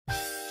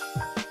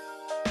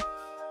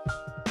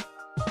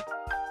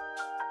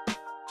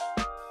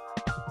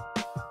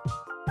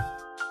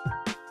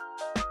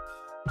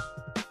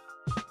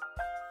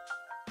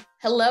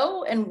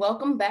Hello and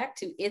welcome back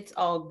to It's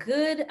All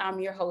Good. I'm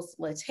your host,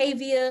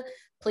 Latavia.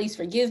 Please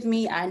forgive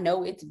me. I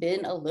know it's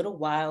been a little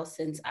while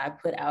since I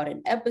put out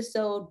an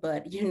episode,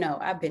 but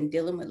I've been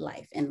dealing with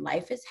life and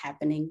life is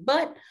happening,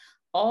 but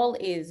all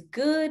is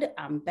good.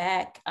 I'm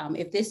back.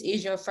 If this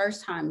is your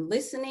first time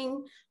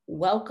listening,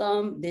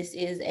 welcome. This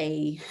is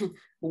a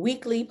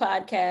weekly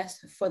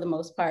podcast for the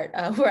most part,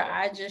 where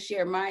I just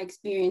share my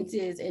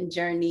experiences and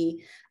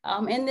journey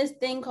in this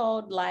thing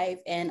called life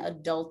and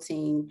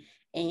adulting.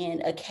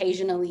 And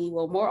occasionally,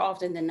 well, more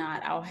often than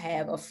not, I'll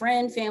have a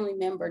friend, family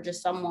member,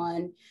 just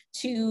someone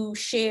to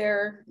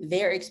share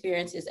their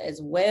experiences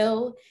as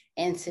well.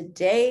 And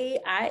today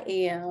I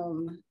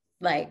am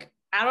I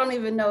don't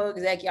even know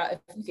exactly y'all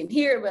if you can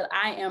hear, but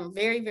I am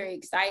very, very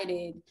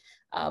excited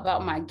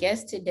about my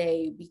guest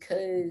today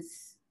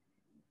because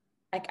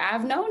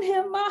I've known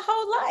him my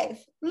whole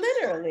life,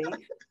 literally.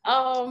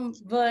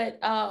 But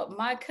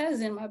my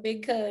cousin, my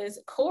big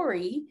cousin,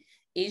 Corey,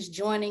 is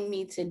joining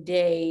me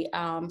today.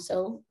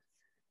 So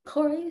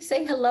Corey,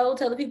 say hello,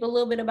 tell the people a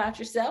little bit about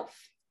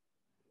yourself.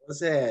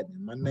 What's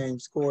happening? My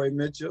name's Corey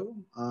Mitchell.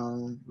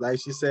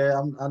 Like she said,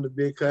 I'm the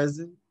big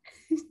cousin.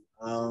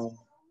 Um,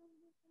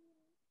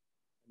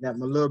 Got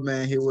my little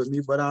man here with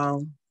me, but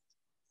I'm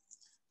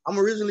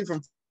originally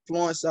from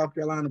Florence, South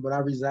Carolina, but I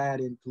reside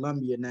in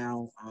Columbia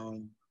now.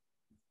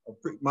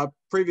 My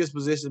previous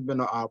position has been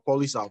a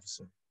police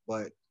officer,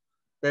 but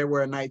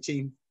February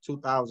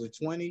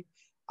 2020,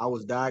 I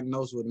was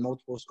diagnosed with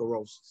multiple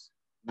sclerosis.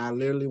 And I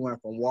literally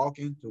went from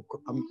walking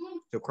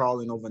to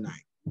crawling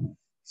overnight.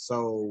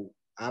 So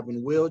I've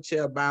been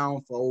wheelchair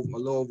bound for a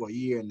little over a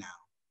year now,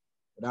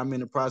 but I'm in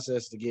the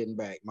process of getting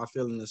back. My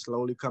feeling is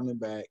slowly coming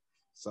back.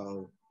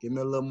 So give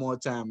me a little more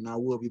time and I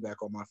will be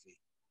back on my feet.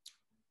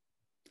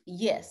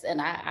 Yes,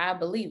 and I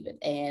believe it.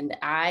 And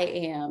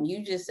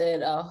you just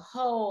said a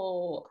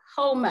whole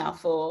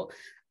mouthful.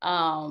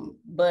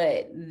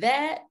 But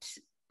that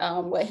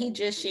what he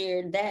just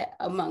shared, that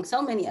among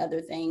so many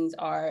other things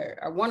are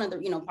one of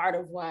the, part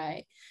of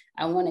why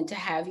I wanted to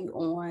have you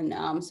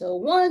on. So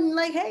one,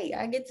 hey,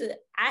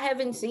 I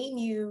haven't seen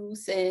you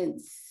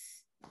since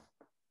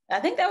I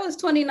think that was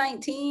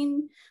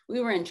 2019.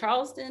 We were in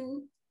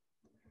Charleston.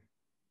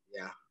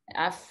 Yeah.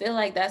 I feel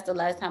like that's the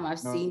last time I've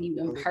seen you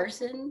in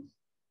person.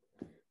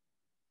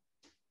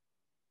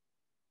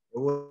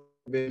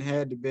 It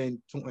had to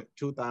been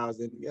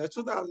 2019. Yeah,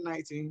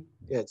 2019.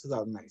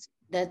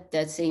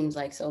 That seems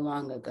like so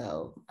long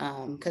ago.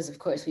 Because of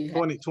course we've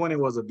 2020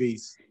 was a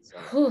beast.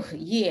 So.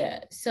 Yeah.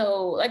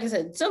 So like I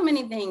said, so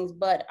many things,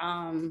 but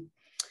one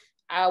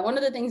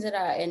of the things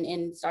that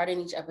in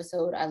starting each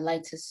episode, I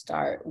like to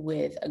start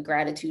with a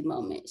gratitude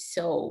moment.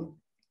 So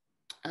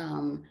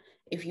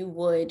if you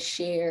would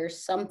share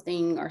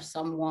something or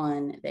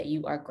someone that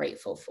you are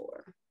grateful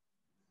for.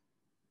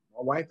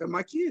 My wife and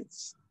my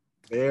kids.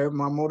 They're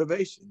my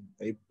motivation.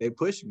 They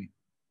push me.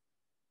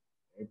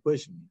 They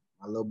push me.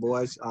 My little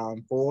boy's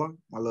 4.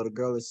 My little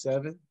girl is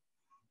 7.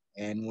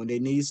 And when they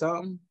need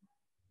something,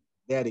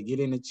 Daddy,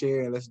 get in the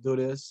chair and let's do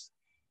this.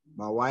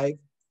 My wife,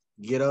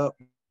 get up.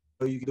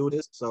 You can do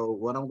this. So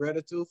what I'm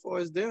gratitude for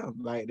is them.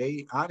 Like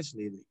they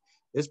honestly,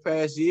 this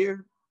past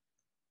year,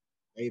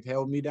 they've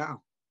held me down.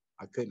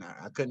 I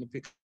couldn't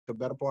pick a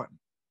better partner.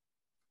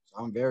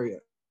 So I'm very,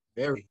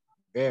 very,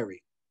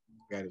 very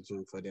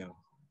gratitude for them.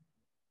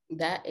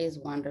 That is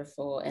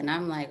wonderful. And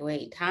I'm like,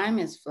 wait, time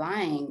is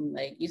flying.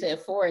 Like you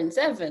said, 4 and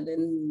 7,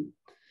 and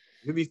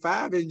you'll be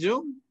 5 in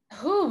June.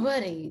 Oh,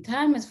 buddy,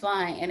 time is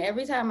flying. And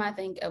every time I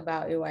think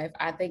about your wife,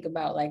 I think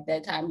about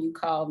that time you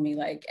called me,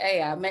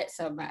 hey, I met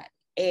somebody.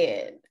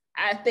 And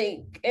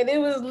and it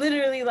was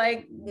literally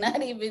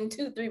not even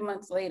 2-3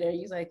 months later.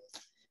 He's like,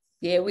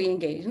 yeah, we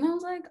engaged. And I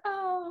was like,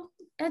 oh,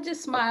 I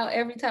just smile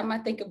every time I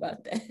think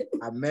about that.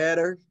 I met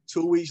her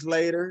 2 weeks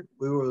later.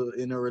 We were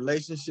in a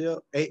relationship.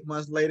 8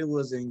 months later, we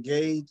was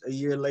engaged. A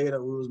year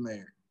later, we was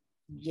married.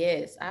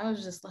 Yes, I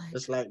was just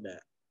like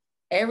that.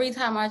 Every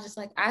time I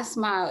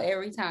smile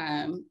every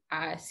time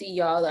I see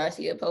y'all or I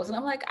see a post, and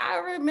I'm like, I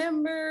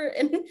remember,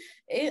 and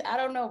I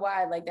don't know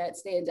why that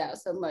stands out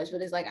so much,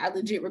 but it's I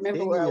legit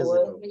remember where I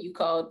was when you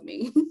called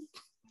me.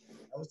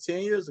 That was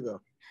 10 years ago.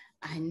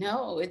 I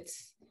know,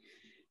 it's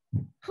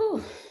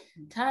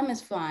time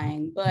is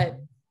flying, but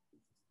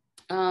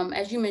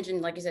as you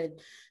mentioned, like I said,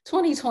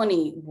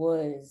 2020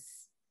 was,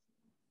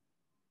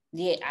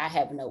 yeah, I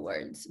have no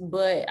words,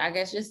 but I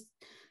guess just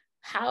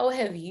how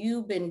have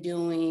you been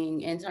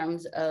doing in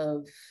terms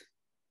of,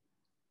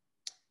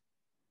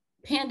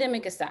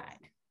 pandemic aside?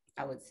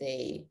 I would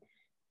say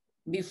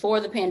before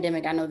the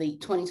pandemic, I know the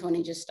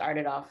 2020 just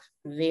started off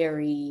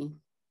very,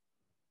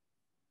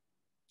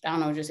 I don't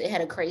know, just it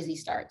had a crazy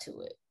start to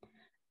it.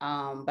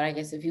 But I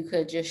guess if you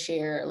could just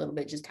share a little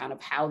bit, just kind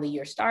of how the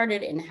year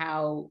started and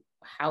how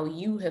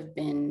you have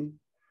been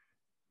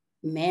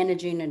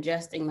managing,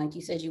 adjusting. Like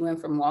you said, you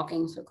went from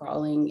walking to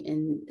crawling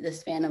in the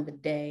span of a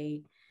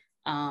day,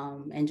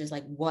 and just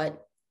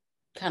what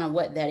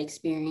that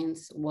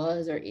experience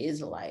was or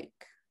is like.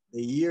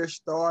 The year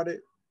started,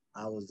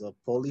 I was a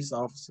police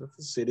officer for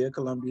the city of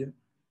Columbia.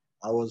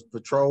 I was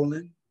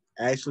patrolling.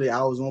 Actually,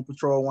 I was on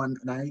patrol one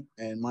night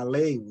and my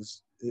leg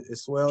it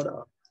swelled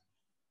up.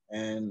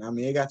 And I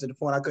mean, it got to the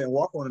point I couldn't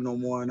walk on it no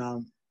more. And I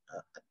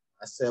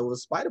said it was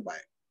a spider bite.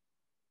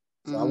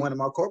 So I went to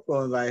my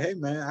corporal and was like, hey,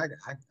 man,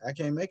 I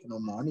can't make it no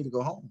more. I need to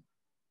go home.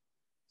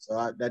 So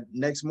that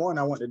next morning,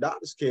 I went to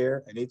doctor's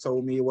care and they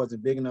told me it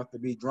wasn't big enough to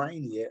be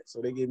drained yet.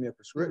 So they gave me a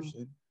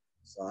prescription.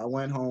 So I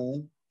went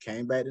home,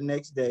 came back the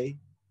next day.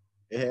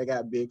 It had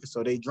got bigger,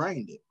 so they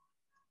drained it.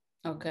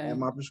 Okay. And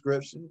my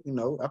prescription, you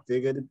know, I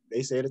figured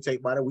they said it'd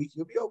take about a week,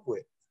 you'll be over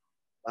with.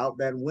 About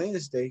that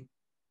Wednesday,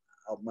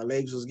 my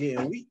legs was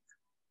getting weak.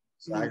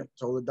 So I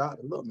told the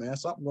doctor, look, man,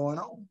 something going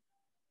on.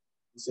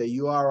 He said,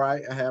 you all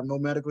right? I have no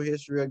medical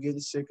history of getting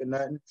sick or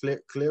nothing.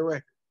 Clear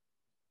record.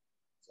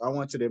 So I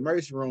went to the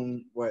emergency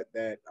room,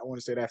 I want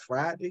to say that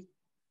Friday.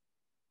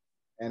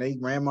 And they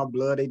ran my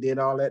blood. They did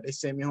all that. They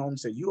sent me home and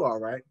said, you all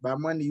right? By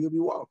Monday, you'll be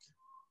walking.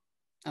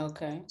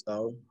 Okay.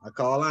 So I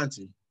called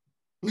Auntie.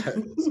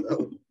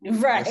 So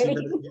right.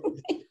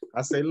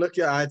 I say, look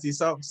here, Auntie,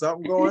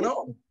 something going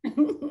on.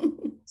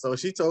 So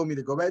she told me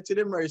to go back to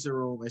the emergency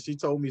room and she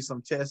told me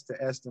some tests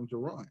to ask them to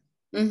run.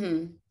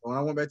 When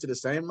I went back to the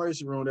same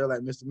emergency room, they're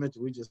like, Mr.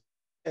 Mitchell, we just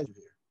had you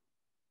here.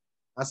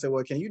 I said,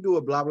 well, can you do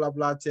a blah, blah,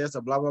 blah test,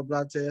 a blah, blah,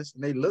 blah test?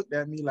 And they looked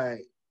at me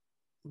like,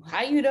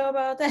 how you know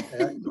about that?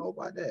 Hey, how you know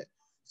about that?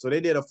 So they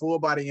did a full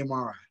body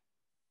MRI.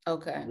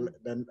 Okay.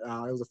 Then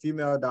it was a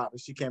female doctor.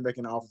 She came back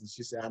in the office and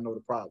she said, I know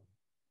the problem.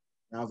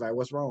 And I was like,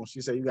 what's wrong? She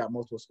said, you got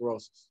multiple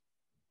sclerosis.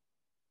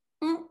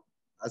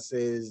 I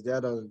said, is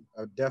that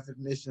a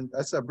definition?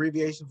 That's an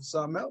abbreviation for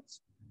something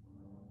else?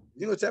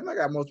 You know, tell me I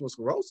got multiple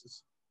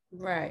sclerosis.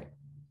 Right.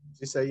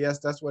 She said, yes,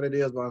 that's what it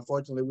is. But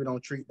unfortunately, we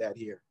don't treat that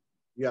here.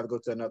 You have to go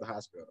to another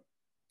hospital.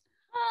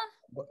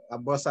 I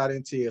bust out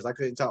in tears. I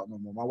couldn't talk no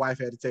more. My wife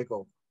had to take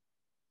over.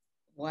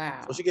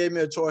 Wow. So she gave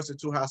me a choice of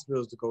 2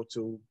 hospitals to go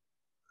to.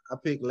 I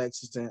picked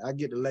Lexington. I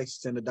get to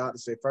Lexington. The doctor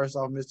said, first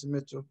off, Mr.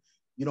 Mitchell,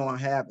 you don't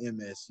have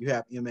MS. You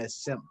have MS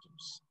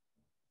symptoms.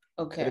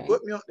 Okay. So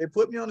they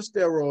put me on a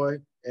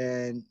steroid,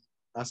 and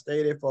I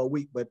stayed there for a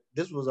week. But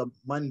this was a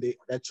Monday.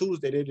 That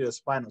Tuesday, they did a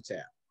spinal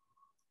tap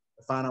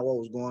to find out what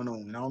was going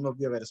on. And I don't know if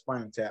you ever had a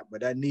spinal tap,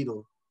 but that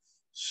needle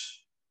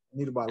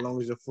about as long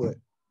as your foot.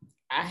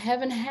 I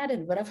haven't had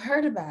it, but I've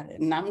heard about it.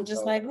 And I'm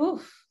just like,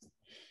 oof.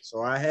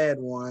 So I had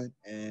one,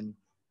 and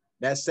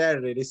that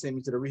Saturday, they sent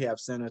me to the rehab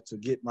center to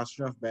get my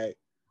strength back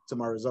till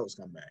my results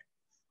come back.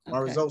 My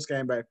results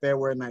came back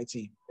February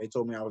 19th. They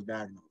told me I was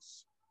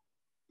diagnosed.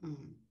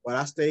 But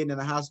I stayed in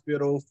the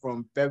hospital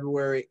from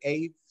February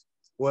 8th.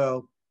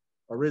 Well,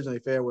 originally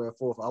February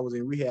 4th. I was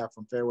in rehab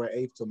from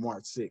February 8th to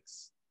March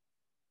 6th.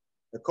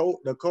 The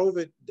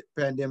COVID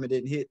pandemic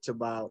didn't hit till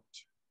about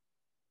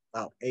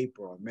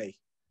April or May,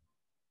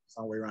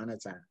 somewhere around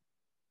that time.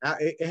 Now,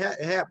 it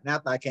happened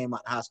after I came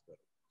out of the hospital.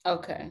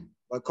 Okay.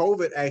 But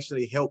COVID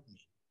actually helped me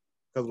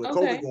because with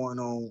COVID going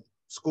on,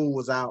 school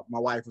was out, my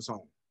wife was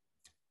home.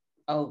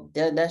 Oh,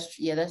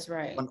 that's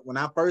right. When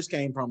I first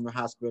came from the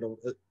hospital,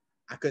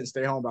 I couldn't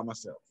stay home by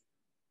myself.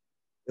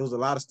 There was a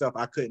lot of stuff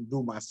I couldn't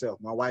do myself.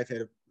 My wife had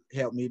to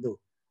help me do.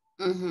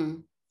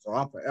 So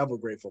I'm forever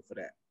grateful for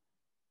that.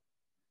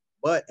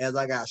 But as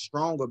I got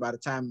stronger, by the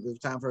time it was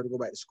time for her to go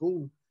back to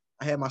school,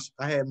 I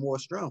had more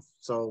strength,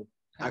 so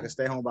I could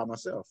stay home by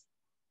myself.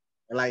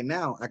 And like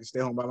now, I can stay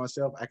home by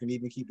myself. I can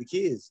even keep the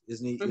kids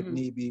if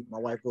need be. My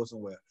wife goes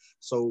somewhere.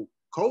 So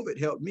COVID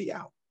helped me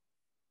out.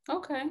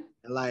 Okay.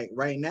 And like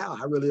right now,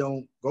 I really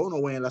don't go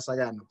nowhere unless I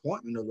got an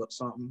appointment or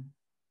something.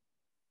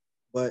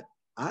 But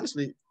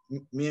honestly,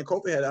 me and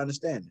Kofi had an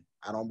understanding.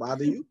 I don't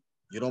bother you.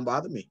 You don't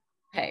bother me.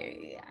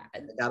 Hey, I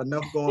got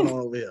enough going on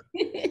over here.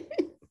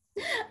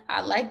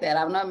 I like that.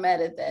 I'm not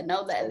mad at that.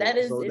 No, that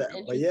is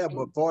interesting. But yeah,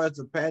 but as far as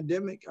the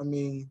pandemic, I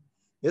mean,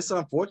 it's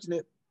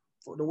unfortunate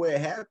for the way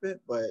it happened,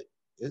 but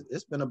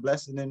it's been a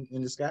blessing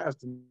in disguise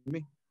to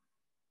me.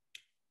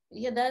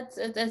 Yeah,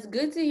 that's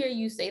good to hear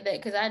you say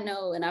that, because I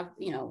know, and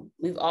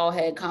we've all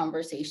had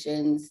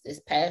conversations this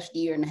past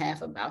year and a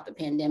half about the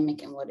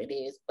pandemic and what it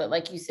is. But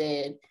like you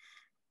said,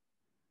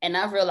 and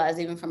I've realized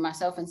even for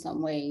myself in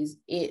some ways,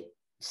 it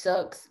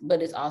sucks,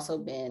 but it's also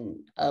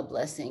been a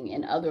blessing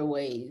in other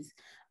ways.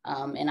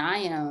 And I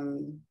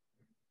am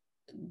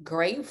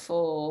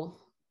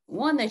grateful,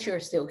 one, that you're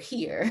still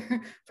here,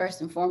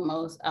 first and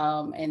foremost,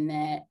 and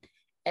that,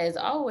 as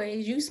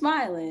always, you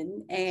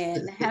smiling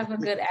and have a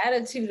good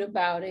attitude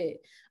about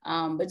it.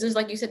 But just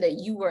like you said, that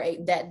you were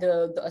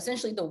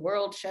essentially the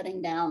world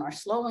shutting down or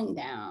slowing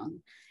down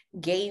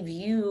gave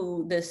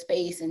you the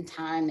space and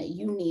time that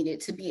you needed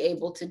to be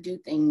able to do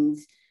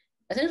things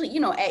essentially,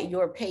 at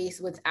your pace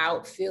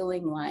without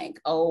feeling like,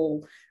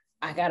 oh,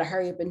 I gotta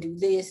hurry up and do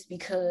this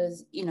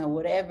because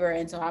whatever.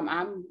 And so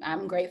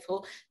I'm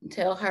grateful. And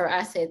tell her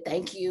I said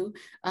thank you,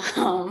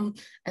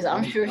 as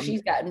I'm sure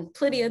she's gotten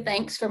plenty of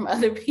thanks from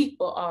other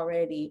people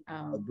already.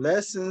 The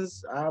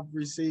blessings I've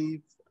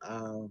received,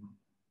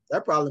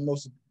 that's probably the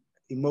most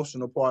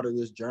emotional part of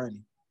this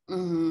journey.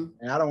 And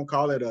I don't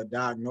call it a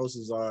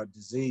diagnosis or a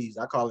disease.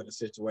 I call it a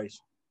situation.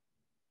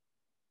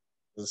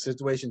 The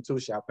situation too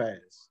shall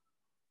pass.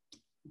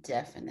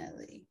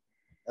 Definitely.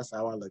 That's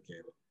how I look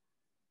at it.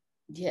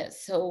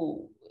 Yes.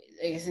 So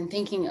I guess in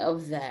thinking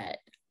of that,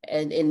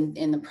 and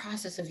in the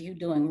process of you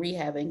doing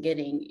rehab and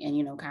getting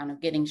and kind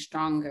of getting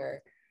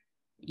stronger,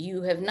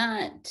 you have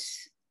not,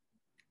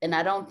 and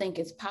I don't think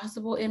it's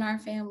possible in our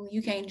family.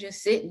 You can't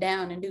just sit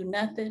down and do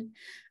nothing.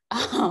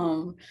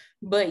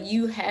 But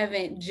you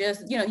haven't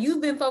just,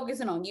 you've been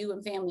focusing on you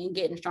and family and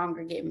getting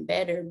stronger, getting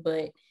better,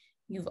 but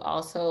you've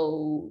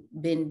also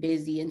been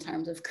busy in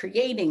terms of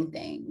creating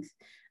things.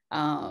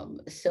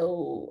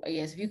 So I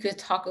guess if you could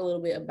talk a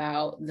little bit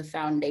about the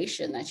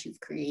foundation that you've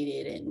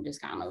created and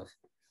just kind of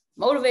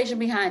motivation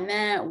behind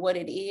that, what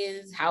it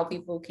is, how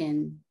people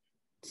can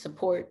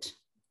support.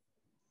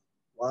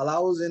 While I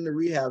was in the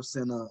rehab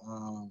center,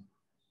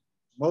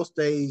 most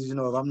days, if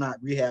I'm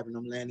not rehabbing,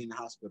 I'm laying in the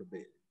hospital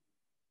bed.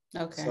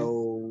 Okay.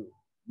 So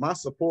my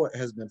support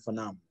has been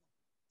phenomenal.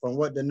 From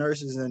what the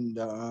nurses and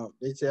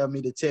they tell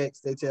me, the techs,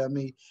 they tell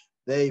me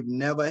they've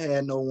never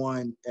had no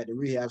one at the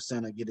rehab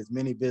center get as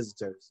many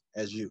visitors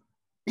as you.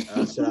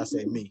 Should I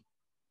say me?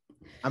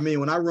 I mean,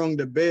 when I rung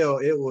the bell,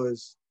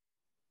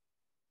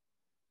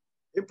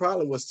 it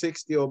probably was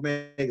 60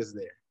 Omegas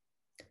there.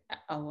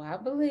 Oh, I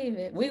believe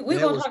it. We're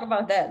going to talk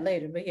about that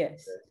later, but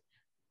yes.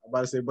 I'm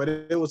about to say, but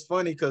it was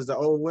funny because the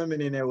old women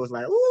in there was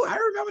like, "Ooh, I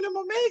remember them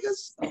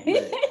Omegas."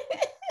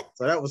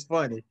 So that was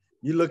funny.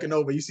 You looking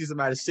over, you see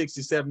somebody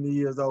 60, 70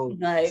 years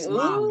old like,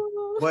 smiling.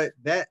 ooh. But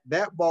that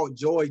brought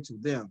joy to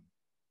them.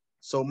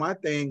 So my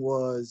thing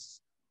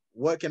was,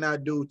 what can I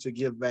do to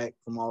give back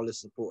from all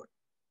this support?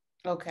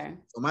 Okay.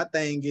 So my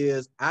thing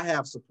is, I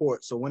have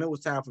support. So when it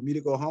was time for me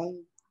to go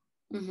home,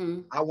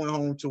 I went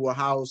home to a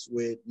house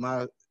with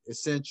my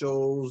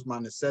essentials, my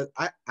necessities.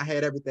 I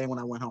had everything when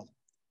I went home.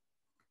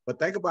 But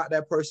think about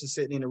that person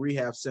sitting in a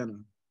rehab center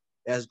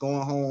that's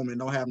going home and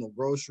don't have no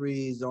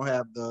groceries, don't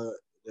have the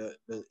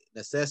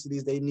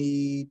necessities they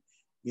need,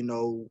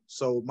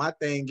 So my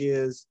thing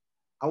is,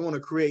 I want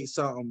to create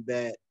something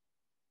that,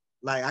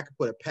 like, I could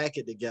put a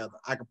packet together.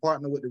 I could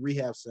partner with the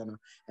rehab center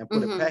and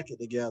put a packet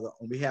together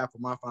on behalf of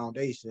my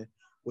foundation,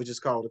 which is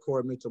called the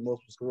Corey Mitchell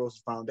Multiple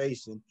Sclerosis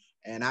Foundation,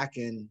 and I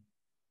can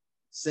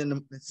send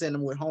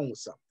them with home with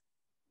something.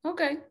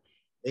 Okay.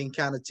 They can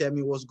kind of tell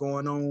me what's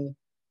going on,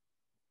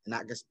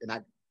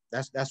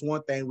 that's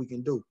one thing we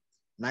can do.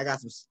 And I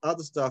got some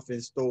other stuff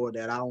in store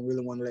that I don't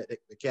really want to let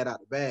the cat out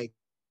the bag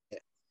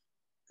yet,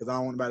 because I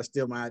don't want anybody to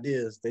steal my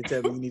ideas. They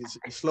tell me you need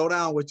to slow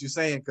down what you're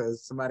saying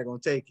because somebody gonna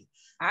take it.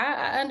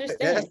 I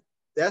understand.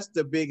 That's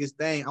the biggest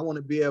thing. I want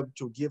to be able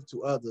to give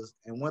to others.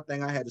 And one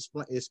thing I had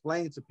to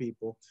explain to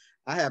people,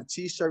 I have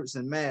T-shirts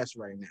and masks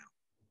right now.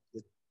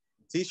 The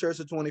T-shirts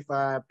are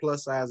 25,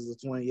 plus sizes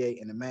are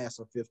 28, and the masks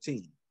are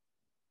 15.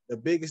 The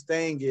biggest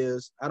thing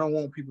is I don't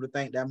want people to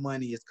think that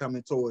money is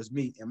coming towards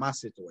me in my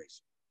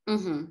situation.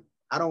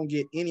 I don't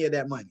get any of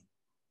that money.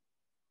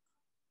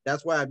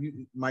 That's why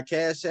my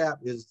Cash App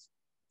is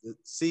the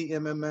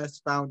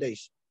CMMS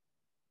Foundation.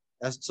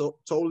 That's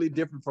totally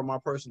different from my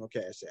personal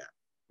Cash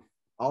App.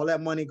 All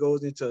that money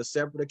goes into a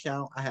separate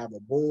account. I have a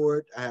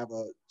board. I have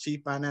a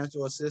chief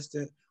financial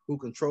assistant who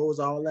controls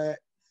all that.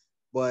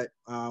 But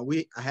I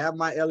have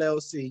my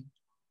LLC.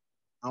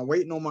 I'm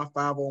waiting on my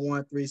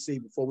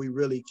 501(c) before we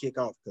really kick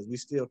off because we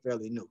still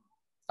fairly new.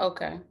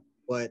 Okay.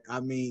 But I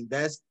mean,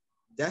 that's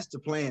the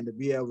plan, to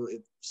be able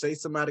to, say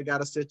somebody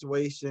got a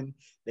situation,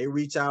 they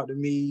reach out to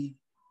me,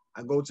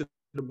 I go to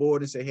the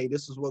board and say, hey,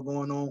 this is what's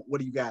going on.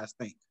 What do you guys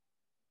think?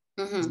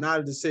 It's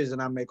not a decision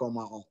I make on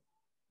my own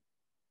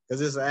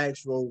because it's an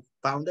actual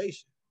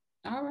foundation.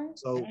 All right.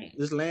 So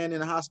this laying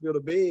in the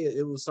hospital bed,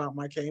 it was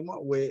something I came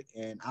up with,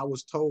 and I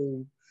was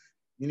told,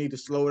 you need to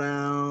slow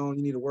down.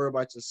 You need to worry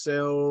about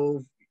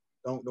yourself.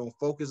 Don't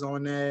focus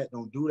on that.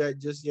 Don't do that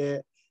just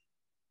yet.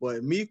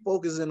 But me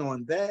focusing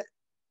on that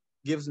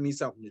gives me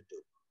something to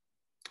do.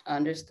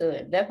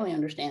 Understood. Definitely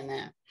understand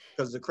that.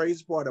 Because the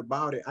crazy part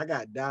about it, I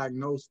got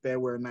diagnosed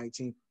February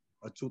 19th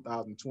of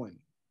 2020.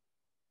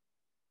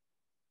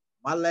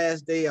 My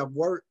last day of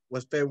work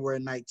was February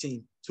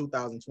 19th,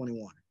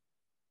 2021.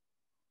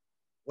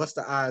 What's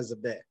the odds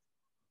of that?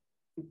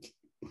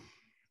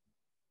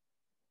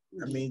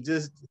 I mean,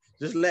 just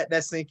let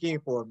that sink in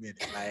for a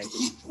minute. Like,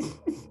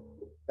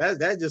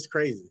 that's just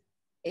crazy.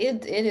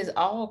 It is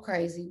all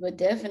crazy, but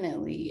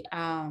definitely,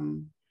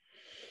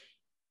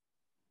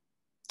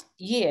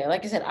 yeah,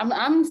 like I said,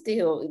 I'm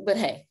still, but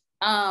hey,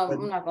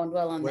 I'm not gonna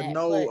dwell on that.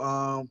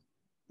 No,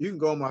 you can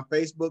go on my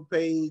Facebook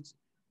page.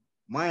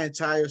 My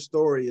entire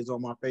story is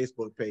on my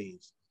Facebook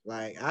page.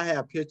 Like, I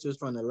have pictures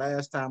from the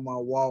last time I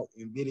walked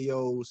and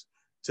videos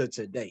to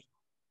today.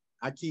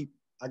 I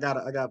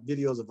got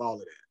videos of all of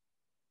that.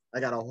 I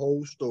got a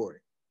whole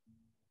story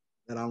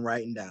that I'm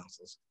writing down.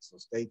 So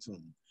stay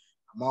tuned.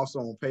 I'm also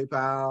on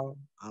PayPal.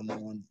 I'm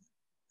on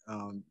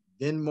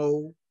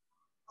Venmo.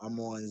 I'm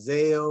on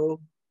Zelle.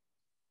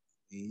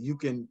 You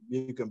can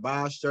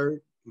buy a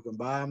shirt, you can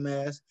buy a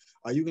mask,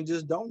 or you can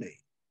just donate.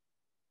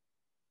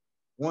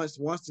 Once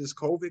this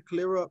COVID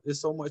clear up,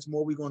 there's so much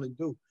more we're going to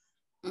do.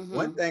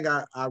 One thing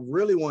I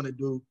really want to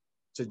do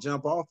to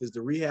jump off is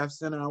the rehab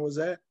center I was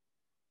at.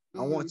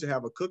 I want to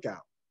have a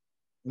cookout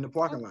in the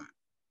parking lot.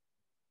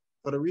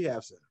 for the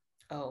rehab center.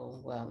 Oh,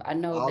 well, I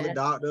know All the that.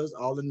 doctors,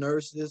 all the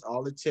nurses,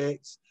 all the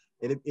techs,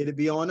 it'll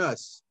be on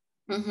us.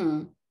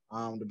 Mm-hmm.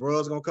 The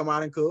bros gonna come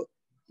out and cook.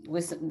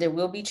 There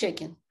will be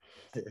chicken.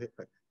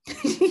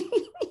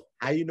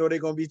 How you know they're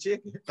gonna be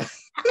chicken?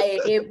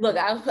 Look,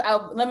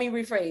 let me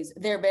rephrase.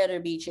 There better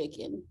be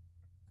chicken.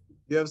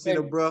 You ever seen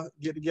a bro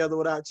get together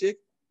without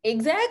chicken?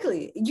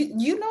 Exactly.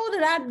 You know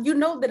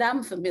that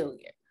I'm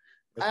familiar.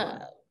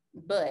 Right.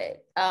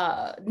 But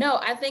no,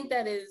 I think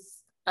that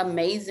is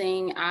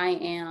amazing. I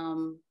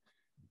am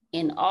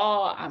in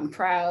awe. I'm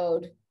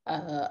proud.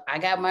 I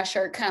got my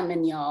shirt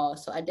coming, y'all.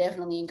 So I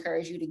definitely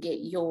encourage you to get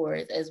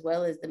yours as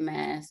well as the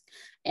mask.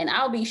 And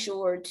I'll be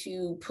sure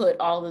to put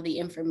all of the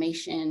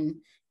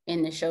information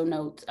in the show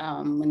notes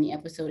when the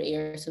episode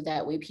airs, so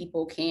that way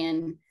people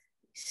can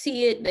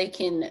see it. They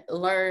can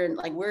learn.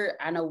 Like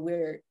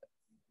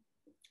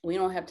we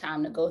don't have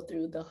time to go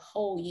through the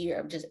whole year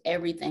of just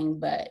everything,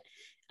 but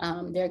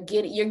you're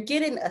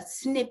getting a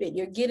snippet.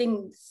 You're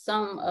getting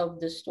some of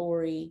the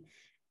story.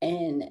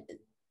 And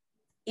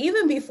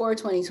even before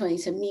 2020,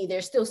 to me,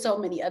 there's still so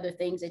many other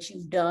things that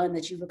you've done,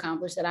 that you've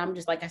accomplished, that I'm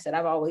just, like I said,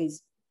 I've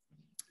always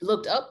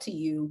looked up to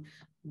you.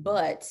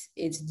 But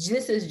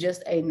this is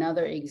just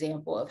another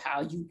example of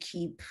how you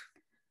keep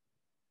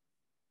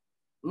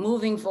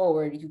moving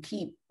forward. You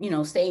keep,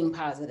 staying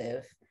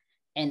positive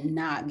and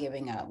not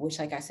giving up, which,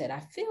 like I said, I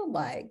feel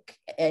like,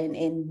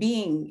 and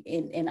being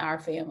in our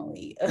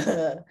family,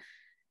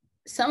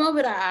 some of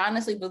it I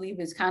honestly believe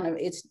is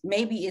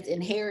maybe it's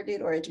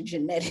inherited or it's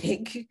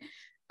genetic.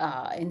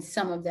 And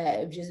some of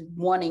that of just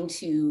wanting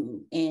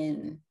to,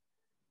 in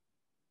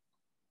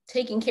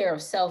taking care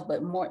of self,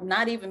 but more,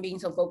 not even being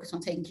so focused on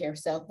taking care of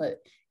self, but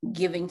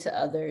giving to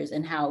others,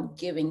 and how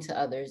giving to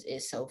others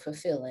is so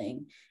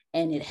fulfilling.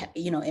 And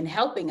in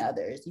helping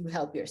others, you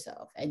help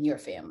yourself and your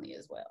family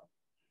as well.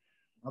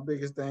 My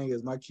biggest thing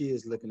is my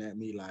kids looking at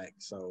me like,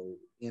 so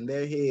in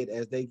their head,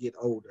 as they get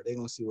older, they're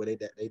gonna see where their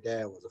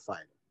dad was a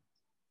fighter.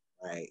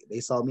 Right?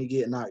 They saw me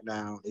get knocked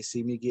down, they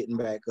see me getting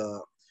back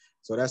up.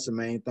 So that's the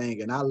main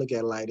thing. And I look at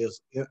it like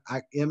this: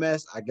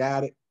 MS, I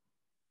got it.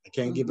 I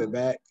can't give it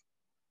back.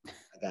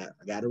 I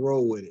got to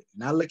roll with it.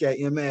 And I look at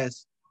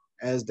MS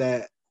as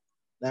that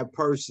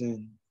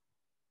person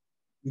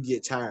you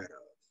get tired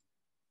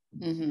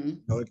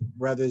of.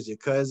 Whether it's your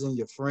cousin,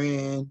 your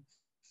friend,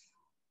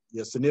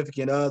 your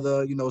significant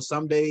other.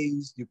 Some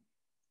days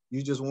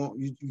you just want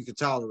you can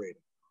tolerate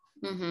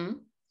it.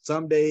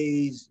 Some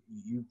days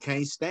you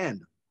can't stand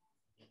them.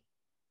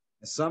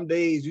 And some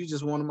days you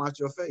just want them out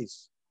your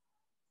face.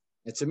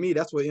 And to me,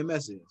 that's what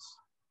MS is.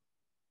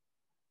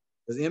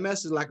 Because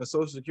MS is like a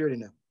social security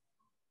number.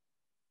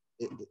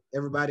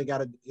 Everybody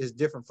is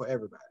different for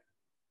everybody.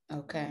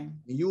 Okay.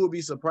 And you will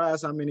be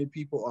surprised how many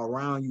people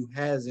around you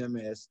has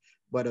MS,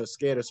 but are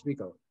scared to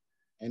speak of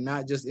it. And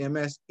not just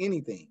MS,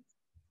 anything.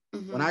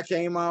 When I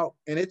came out,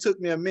 and it took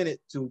me a minute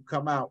to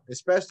come out,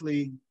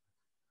 especially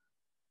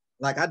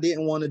like I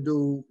didn't want to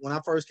do, when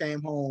I first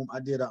came home, I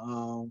did a,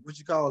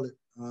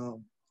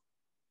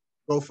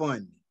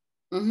 GoFundMe.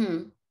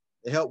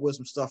 It helped with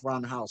some stuff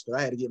around the house, because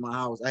I had to get my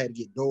house, I had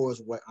to get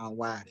doors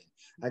widened.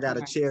 I got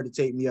a chair to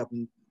take me up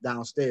and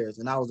downstairs.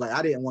 And I was like,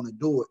 I didn't want to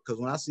do it, because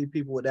when I see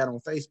people with that on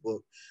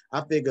Facebook,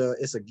 I figure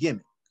it's a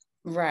gimmick.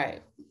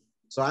 Right.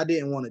 So I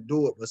didn't want to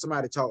do it, but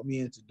somebody talked me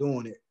into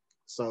doing it.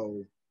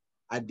 So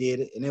I did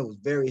it, and it was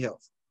very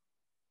helpful.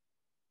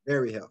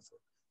 Very helpful.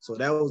 So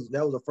that was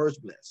the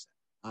first blessing.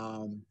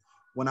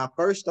 When I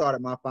first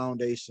started my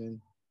foundation,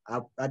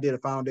 I did a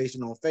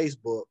foundation on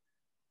Facebook.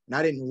 And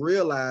I didn't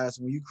realize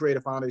when you create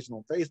a foundation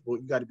on Facebook,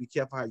 you got to be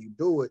careful how you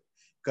do it,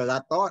 because I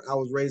thought I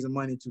was raising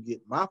money to get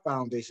my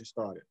foundation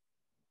started.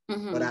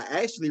 But I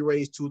actually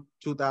raised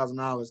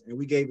 $2,000, and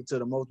we gave it to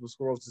the Multiple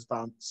Sclerosis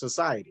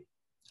Society.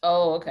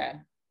 Oh, okay.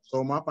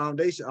 So my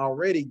foundation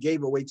already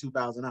gave away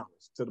 $2,000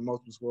 to the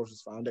Multiple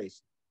Sclerosis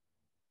Foundation.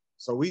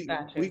 So we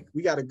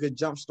got a good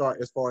jump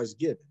start as far as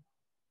giving.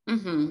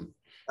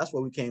 That's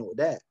where we came with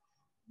that.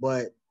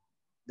 But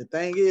the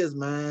thing is,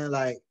 man,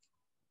 like,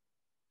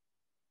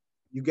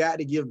 you got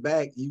to give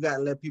back. You got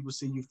to let people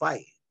see you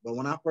fight. But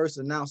when I first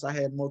announced I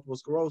had multiple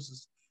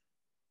sclerosis,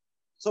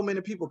 so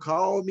many people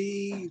called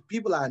me,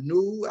 people I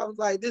knew. I was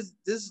like, this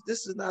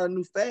is not a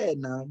new fad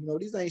now.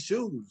 These ain't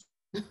shoes.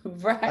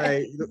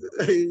 Right.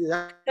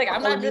 Like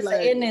I'm not just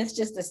saying this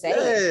just to say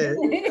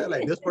it. Yeah,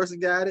 like this person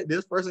got it,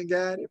 this person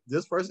got it,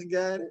 this person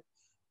got it.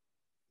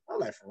 I'm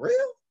like, for real?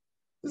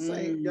 This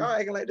ain't, y'all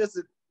acting like this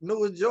is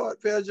newest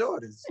pair of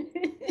Jordans.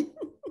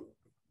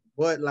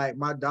 But like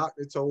my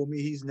doctor told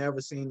me, he's never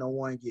seen no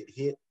one get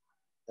hit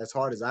as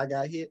hard as I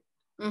got hit.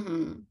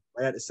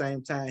 But at the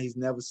same time, he's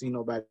never seen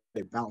nobody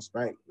bounce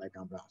back like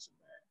I'm bouncing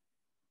back.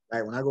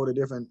 Like when I go to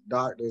different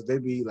doctors, they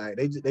be like,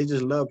 they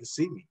just love to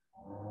see me.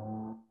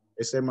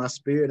 They say my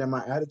spirit and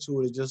my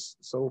attitude is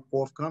just so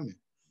forthcoming.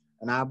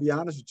 And I'll be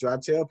honest with you, I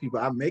tell people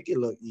I make it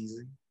look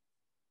easy.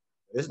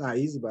 It's not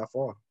easy by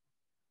far.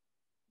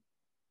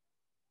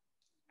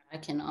 I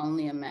can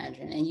only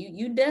imagine. And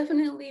you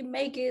definitely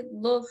make it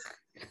look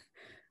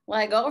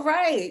like, all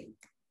right.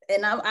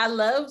 And I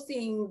love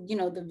seeing,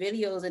 the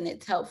videos, and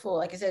it's helpful,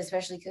 like I said,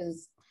 especially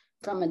because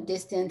from a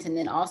distance, and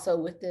then also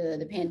with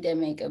the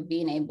pandemic, of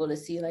being able to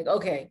see like,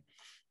 okay,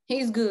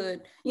 he's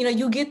good.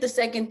 You get the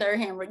second, third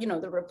hand,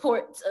 the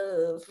reports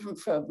of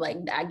from like,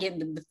 I get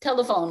the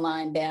telephone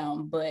line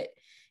down, but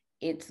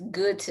it's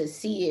good to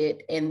see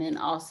it, and then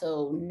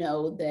also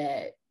know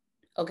that,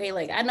 okay,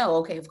 like I know,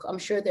 okay, I'm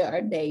sure there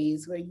are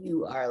days where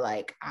you are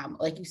like, I'm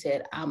like you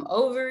said, I'm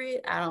over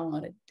it. I don't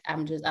want to, I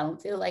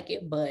don't feel like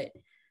it, but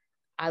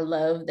I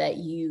love that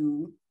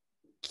you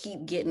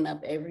keep getting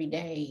up every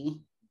day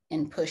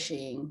and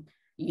pushing,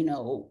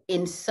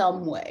 in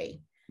some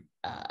way,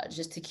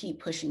 just to keep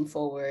pushing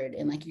forward.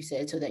 And like you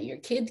said, so that your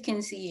kids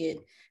can see it.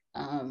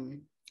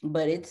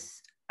 But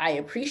I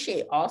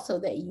appreciate also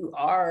that you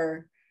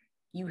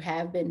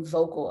have been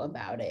vocal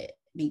about it,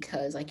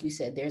 because like you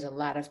said, there's a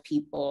lot of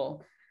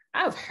people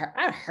I've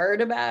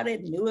heard about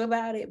it, knew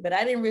about it, but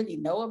I didn't really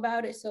know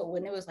about it. So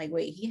when it was like,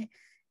 wait,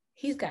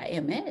 he's got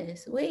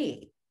MS.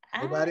 Wait,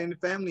 Nobody in the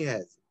family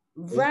has it.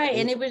 right.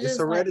 And it was It's just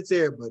like,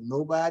 hereditary, but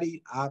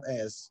nobody. I've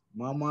asked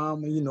my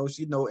mom,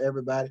 she know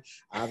everybody.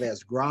 I've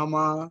asked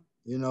grandma,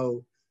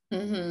 nobody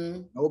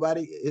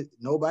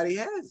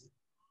has it.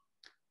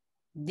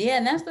 yeah,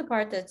 and that's the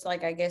part that's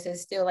like, I guess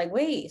it's still like,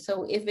 wait,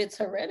 so if it's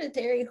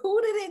hereditary,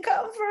 who did it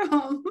come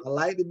from? I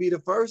like to be the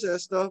first at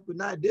stuff, but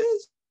not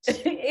this.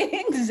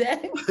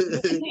 Exactly.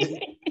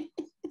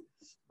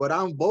 But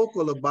I'm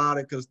vocal about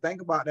it because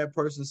think about that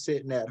person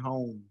sitting at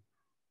home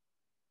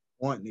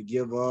wanting to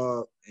give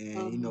up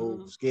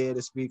and scared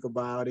to speak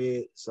about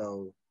it.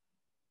 So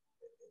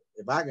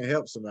if I can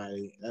help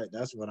somebody,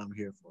 that's what I'm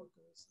here for.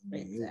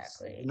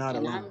 Exactly. You're not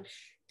And alone.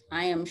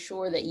 I am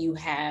sure that you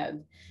have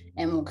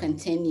and will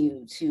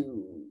continue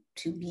to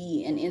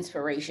be an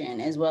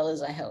inspiration as well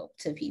as a help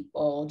to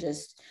people,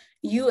 just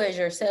you as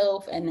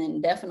yourself, and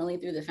then definitely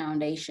through the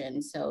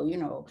foundation. So,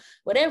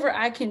 whatever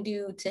I can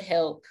do to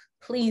help,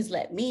 please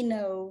let me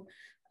know.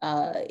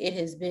 It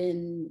has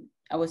been,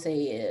 I would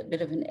say, a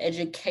bit of an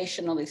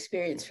educational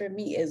experience for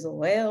me as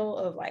well,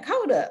 of like,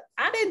 hold up,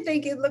 I didn't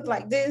think it looked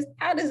like this.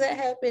 How does that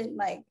happen?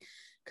 Like,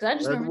 because I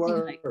just Spread the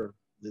remember thinking like, word.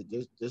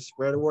 Just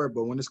spread the word.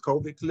 But when this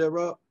COVID clear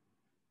up,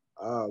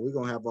 we're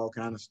gonna have all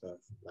kind of stuff.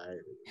 Like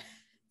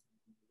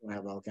we're gonna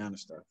have all kind of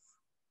stuff.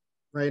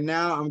 Right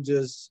now,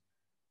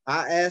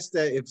 I ask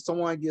that if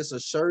someone gets a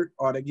shirt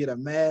or they get a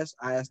mask,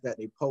 I ask that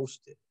they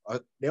post it.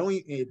 They only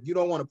if you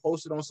don't want to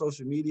post it on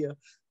social media,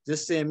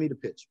 just send me the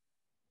picture.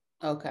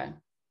 okay.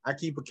 I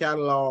keep a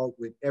catalog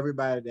with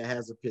everybody that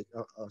has a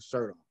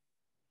shirt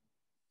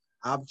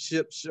on. I've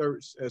shipped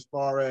shirts as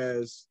far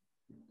as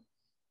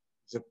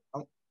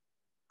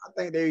I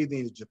think they're either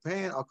in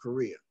Japan or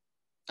Korea.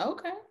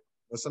 Okay.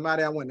 But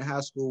somebody I went to high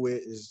school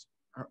with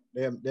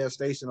they're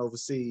stationed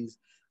overseas,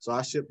 so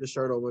I shipped the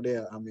shirt over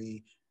there. I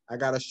mean, I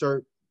got a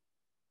shirt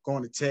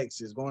going to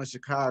Texas, going to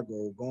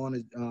Chicago,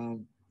 going to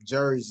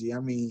Jersey. I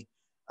mean,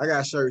 I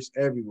got shirts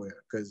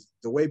everywhere because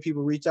the way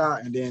people reach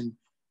out, and then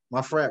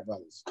my frat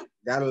brothers,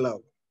 gotta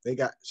love them. They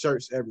got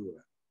shirts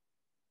everywhere.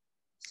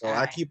 So All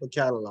I right. keep a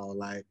catalog.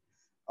 Like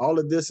all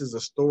of this is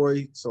a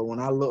story. So when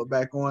I look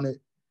back on it,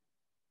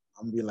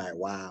 I'm gonna be like,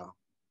 wow,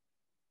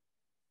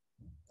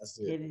 that's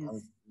it. It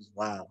is.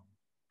 Wow.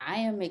 I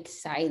am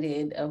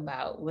excited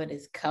about what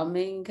is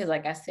coming, because,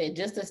 like I said,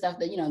 just the stuff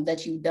that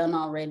that you've done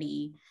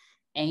already,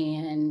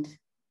 and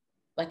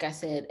like I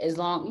said,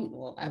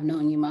 well, I've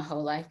known you my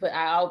whole life, but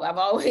I've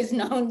always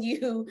known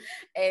you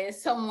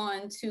as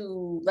someone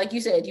to, like you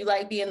said, you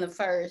like being the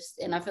first,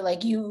 and I feel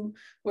like you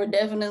were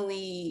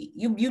definitely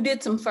you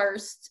did some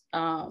first,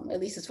 at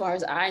least as far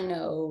as I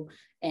know,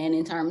 and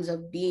in terms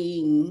of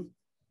being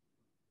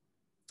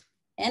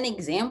an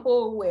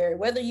example where,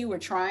 whether you were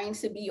trying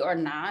to be or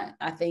not,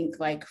 I think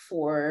like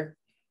for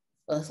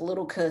us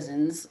little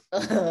cousins,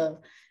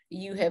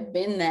 you have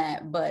been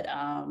that. But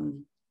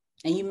and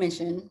you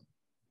mentioned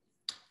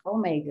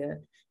Omega,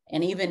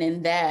 and even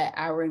in that,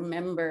 I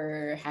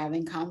remember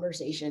having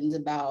conversations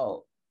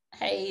about,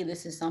 hey,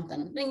 this is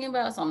something I'm thinking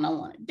about, something I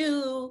want to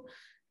do,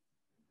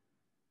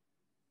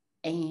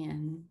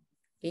 and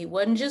it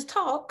wasn't just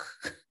talk.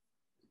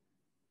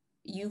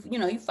 You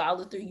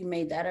followed through, you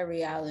made that a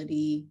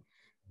reality.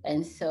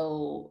 And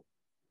so,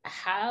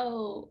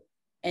 how,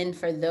 and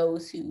for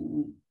those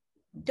who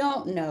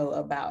don't know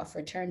about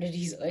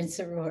fraternities and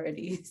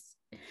sororities,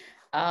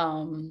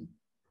 um,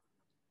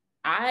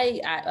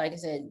 I like I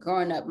said,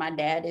 growing up, my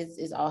dad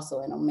is also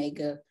an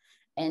Omega,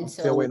 and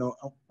so I'm waiting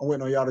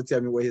on y'all to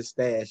tell me where his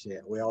stash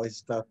at, where all his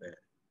stuff at.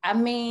 I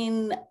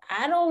mean,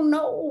 I don't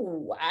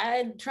know.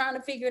 I'm trying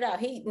to figure it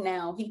out.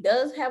 He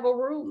does have a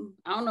room.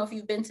 I don't know if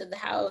you've been to the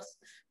house,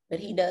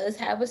 but he does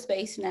have a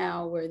space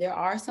now where there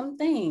are some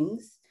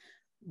things,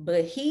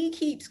 but he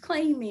keeps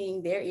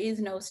claiming there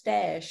is no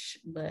stash.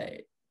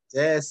 But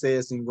Dad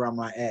says in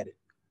grandma attic.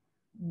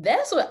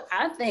 that's what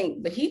I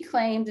think. But he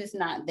claims it's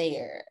not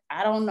there.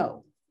 I don't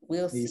know.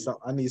 We'll see.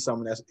 I need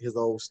some of that his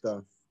old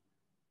stuff.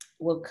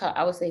 Well,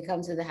 I would say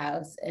come to the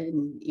house,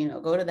 and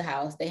go to the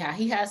house.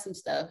 He has some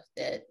stuff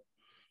that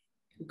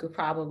you could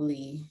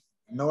probably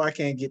No, I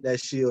can't get that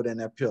shield and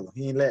that pillow.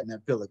 He ain't letting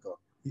that pillow go.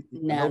 I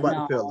know Now,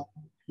 about the pillow.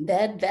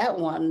 no, that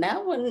one.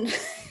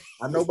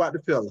 I know about the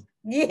pillow.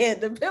 Yeah,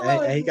 the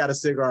pillow. And he got a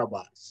cigar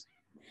box.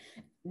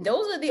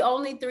 Those are the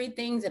only three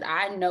things that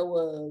I know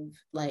of,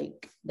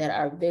 like that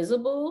are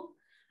visible,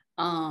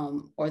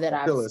 or that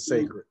I've Pillow is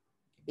seen. sacred.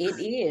 It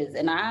is,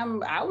 and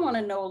I want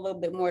to know a little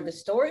bit more of the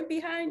story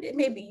behind it.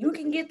 Maybe you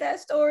can get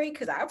that story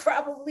because I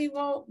probably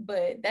won't.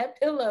 But that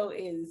pillow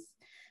is,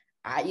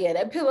 yeah,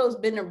 that pillow's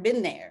been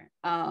there.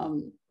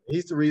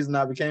 He's the reason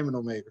I became an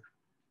Omega.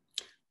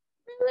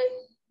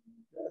 Really?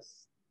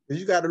 Yes. Because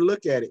you got to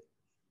look at it.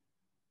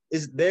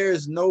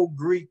 There's no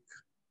Greek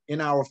in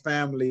our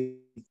family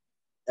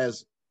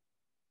as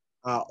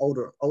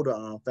older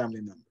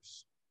family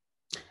members.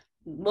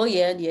 Well,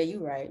 yeah, you're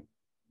right.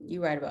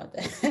 You're right about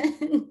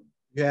that.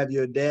 You have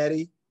your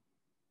daddy,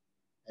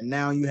 and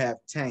now you have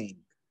Tang,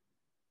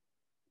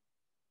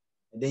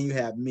 and then you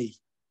have me.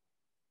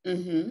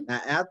 Mm-hmm.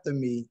 Now after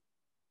me,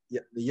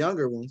 the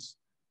younger ones,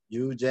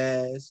 you,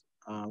 Jazz,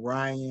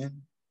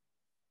 Ryan,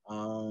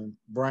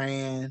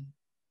 Brian,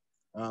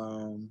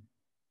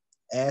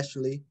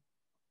 Ashley.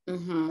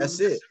 Mm-hmm. That's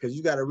it. Because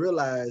you got to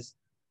realize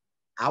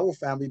our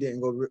family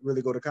didn't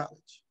really go to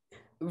college.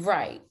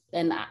 Right.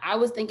 And I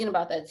was thinking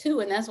about that too.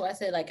 And that's why I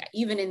said, like,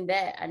 even in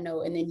that, I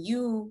know. And then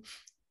you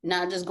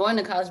not just going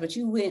to college, but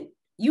you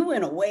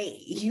went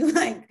away. You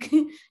like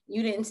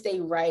you didn't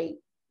stay right.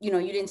 You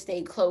didn't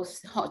stay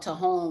close to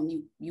home.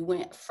 You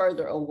went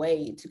further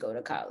away to go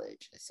to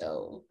college.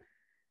 So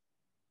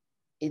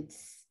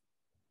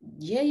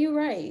yeah, you're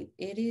right.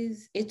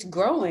 It's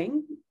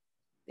growing.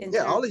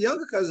 Yeah, all the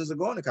younger cousins are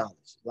going to college.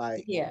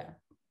 Like, yeah.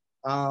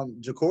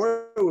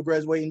 Jacory will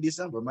graduate in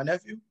December. My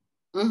nephew,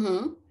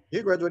 Mm-hmm.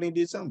 he graduated in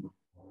December.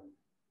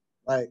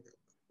 Like,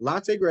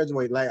 Lante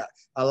graduated. Like,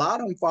 a lot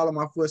of them follow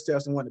my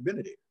footsteps and went to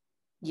Benedict.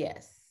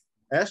 Yes.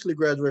 Ashley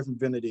graduated from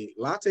Benedict.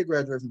 Lante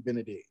graduated from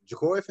Benedict.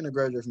 Jacory finna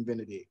graduate from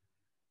Benedict.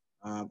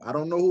 I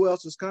don't know who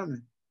else is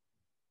coming.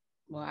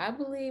 Well, I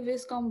believe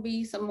it's gonna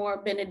be some more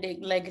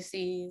Benedict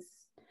legacies.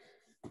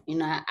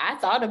 I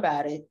thought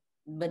about it,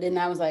 but then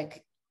I was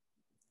like,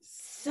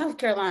 South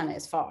Carolina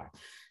is far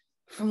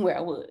from where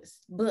I was.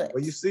 But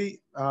well, you see,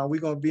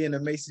 we're gonna be in the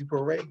Macy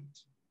parade.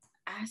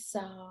 I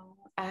saw.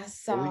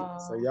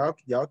 So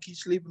y'all keep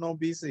sleeping on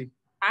BC.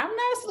 I'm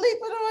not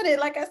sleeping on it.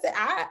 Like I said,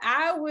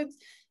 I was,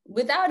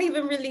 without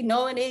even really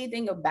knowing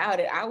anything about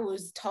it, I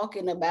was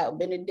talking about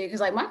Benedict.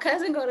 Because like my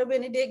cousin go to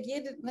Benedict.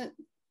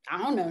 I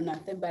don't know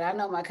nothing, but I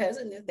know my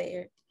cousin is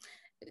there.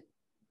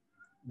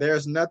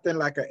 There's nothing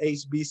like a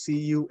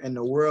HBCU, and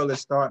the world is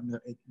starting to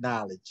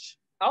acknowledge.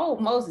 Oh,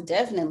 most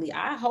definitely.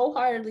 I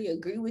wholeheartedly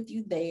agree with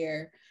you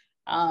there.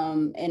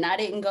 And I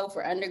didn't go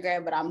for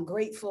undergrad, but I'm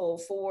grateful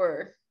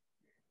for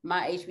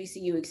my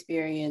HBCU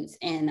experience.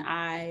 And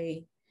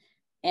I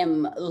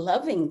am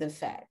loving the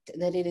fact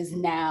that it is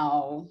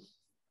now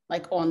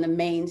like on the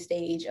main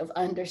stage of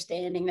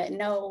understanding that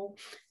no,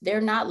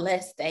 they're not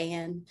less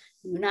than.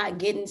 You're not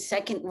getting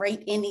second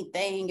rate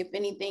anything. If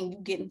anything, you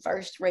getting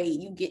first rate.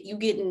 You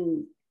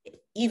getting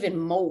even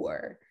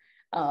more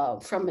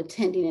from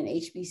attending an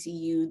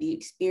HBCU, the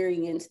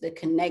experience, the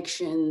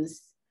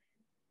connections,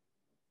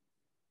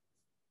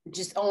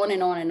 just on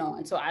and on and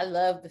on. So I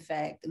love the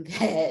fact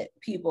that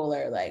people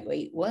are like,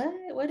 wait, what?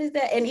 What is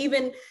that? And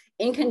even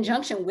in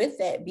conjunction with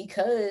that,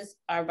 because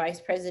our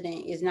vice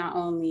president is not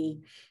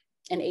only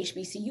an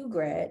HBCU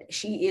grad,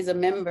 she is a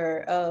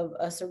member of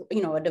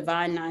a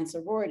Divine Nine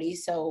sorority.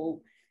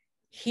 So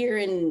here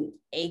in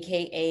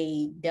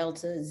AKA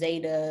Delta,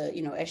 Zeta,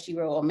 SG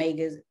Rho,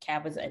 Omegas,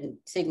 Kappas, and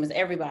Sigmas,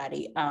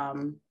 everybody,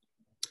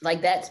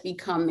 like that's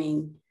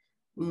becoming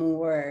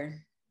more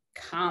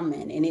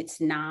common, and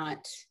it's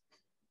not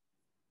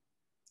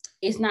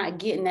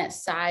getting that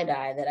side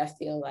eye that I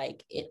feel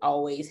like it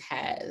always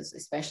has,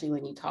 especially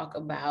when you talk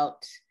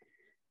about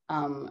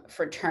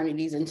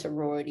fraternities and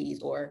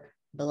sororities, or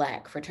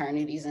Black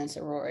fraternities and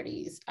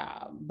sororities.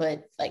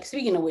 But like,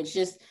 speaking of which,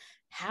 just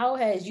how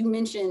has, you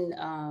mentioned,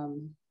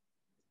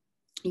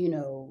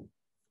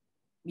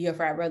 your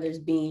frat brothers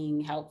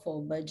being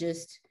helpful, but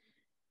just,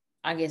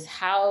 I guess,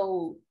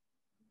 how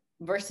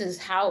versus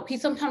how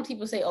sometimes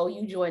people say, oh,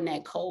 you join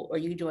that cult or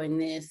you join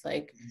this,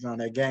 like you join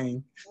that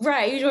gang,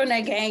 right, you join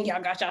that gang,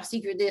 y'all got y'all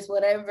secret this,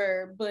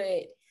 whatever.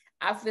 But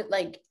I feel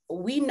like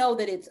we know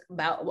that it's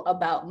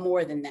about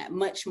more than that,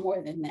 much more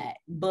than that.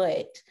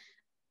 But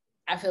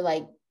I feel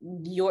like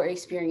your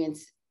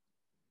experience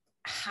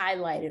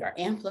highlighted or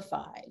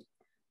amplified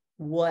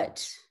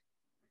what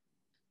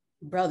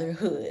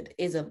brotherhood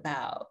is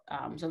about.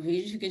 So if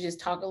you could just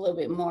talk a little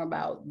bit more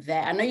about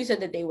that. I know you said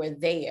that they were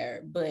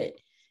there, but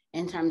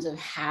in terms of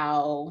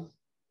how,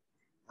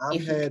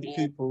 I've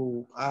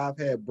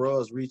had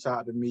bros reach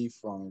out to me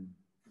from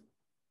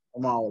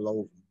all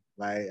over.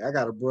 Like, I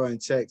got a bro in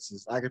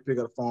Texas. I could pick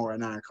up the phone right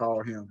now and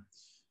call him.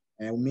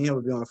 And me and him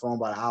would be on the phone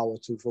about an hour or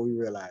two before we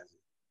realized it.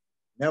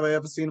 Never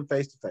ever seen him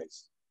face to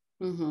face.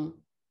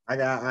 I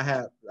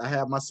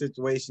have my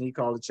situation. He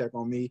called to check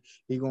on me.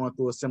 He going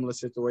through a similar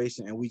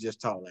situation, and we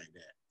just talk like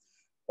that.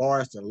 Or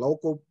as the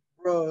local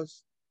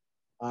bros,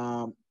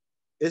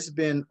 it's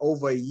been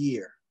over a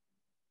year.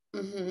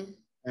 Mm-hmm.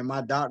 And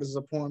my doctor's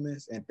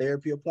appointments and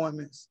therapy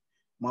appointments,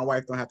 my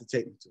wife don't have to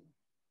take me to them.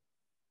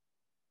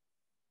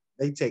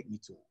 They take me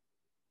to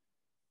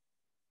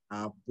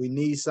them. We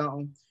need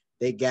something,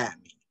 they got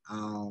me.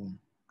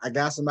 I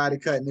got somebody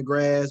cutting the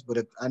grass, but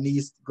if I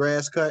need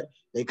grass cut,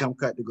 they come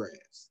cut the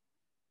grass.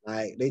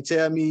 Like they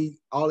tell me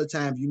all the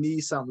time, if you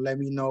need something, let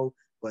me know.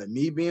 But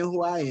me being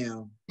who I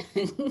am,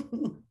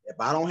 if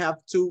I don't have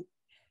to,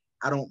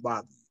 I don't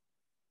bother you.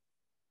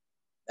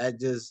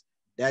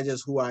 That's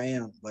just who I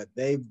am. But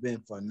they've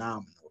been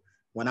phenomenal.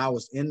 When I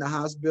was in the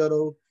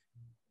hospital,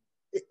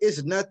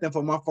 it's nothing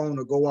for my phone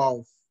to go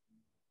off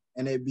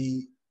and it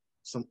be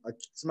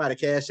somebody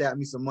cash out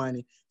me some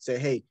money, say,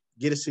 hey,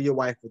 get us to your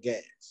wife for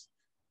gas.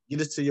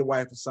 Get us to your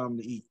wife for something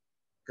to eat.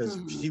 Because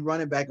she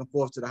running back and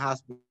forth to the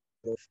hospital.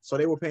 So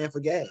they were paying for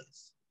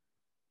gas.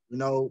 You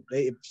know,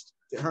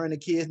 her and the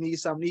kids need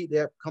something to eat.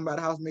 They'll come by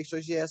the house and make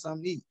sure she has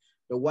something to eat.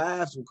 The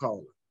wives will call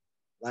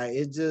her. Like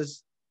it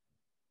just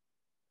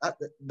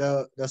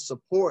the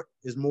support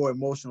is more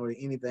emotional than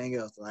anything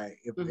else. Like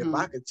if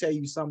I could tell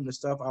you some of the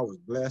stuff I was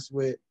blessed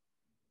with,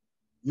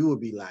 you would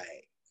be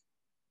like,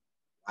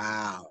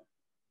 wow.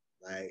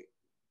 Like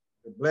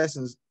the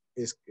blessings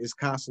is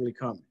constantly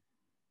coming.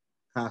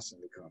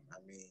 Constantly coming. I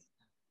mean,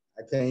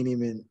 I can't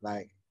even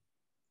like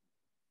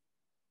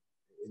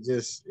it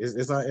just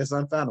it's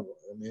unfathomable.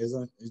 I mean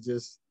it's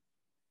just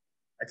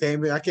I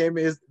can't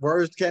even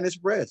words can't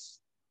express.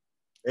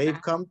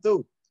 They've come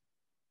through.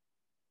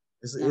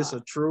 It's a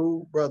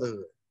true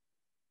brotherhood.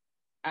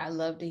 I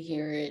love to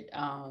hear it.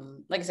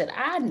 Like I said,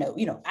 I know,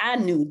 I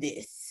knew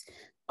this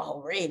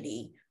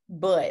already,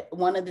 but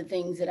one of the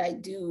things that I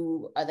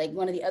do, like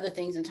one of the other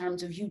things in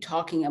terms of you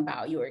talking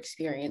about your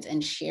experience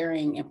and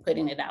sharing and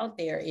putting it out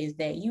there is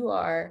that you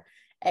are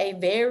a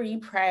very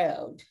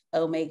proud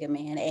Omega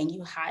man and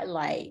you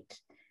highlight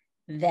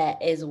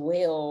that as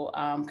well.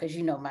 Because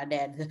my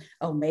dad's the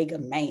Omega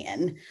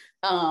man.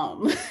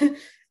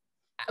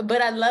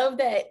 But I love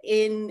that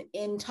in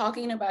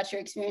talking about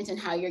your experience and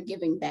how you're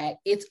giving back,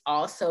 it's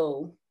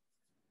also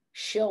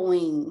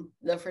showing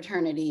the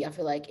fraternity, I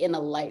feel like, in a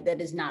light that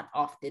is not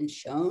often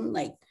shown.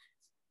 Like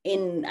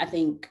I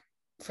think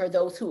for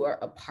those who are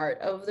a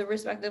part of the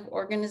respective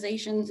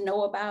organizations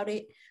know about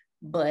it,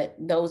 but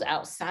those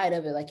outside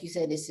of it, like you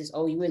said, it's just,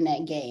 oh, you in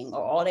that gang,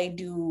 or all they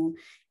do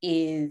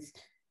is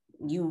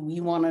you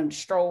want to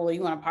stroll or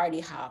you want to party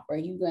hop or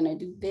you going to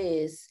do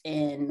this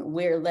and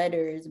wear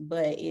letters,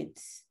 but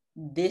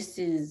this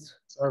is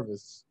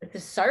service. It's a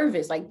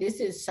service. Like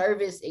this is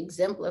service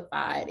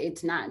exemplified.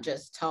 It's not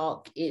just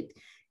talk.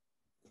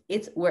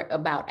 It's we're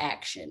about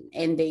action,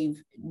 and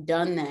they've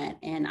done that.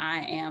 And I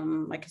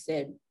am, like I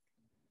said,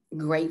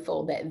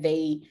 grateful that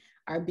they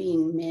are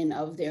being men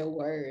of their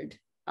word,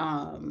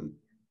 and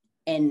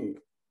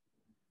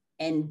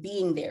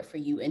being there for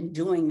you and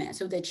doing that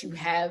so that you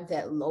have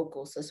that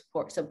local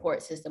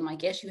support system.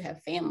 Like yes, you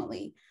have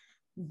family,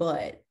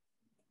 but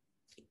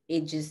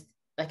it just,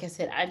 like I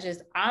said,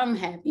 I'm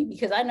happy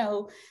because I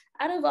know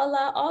out of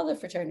all the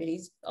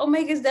fraternities,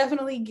 Omegas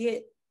definitely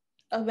get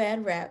a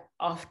bad rap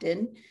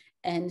often.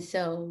 And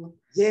so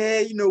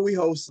yeah, we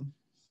wholesome.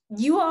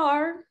 You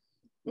are.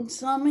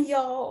 Some of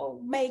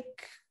y'all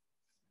make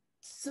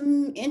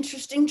some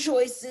interesting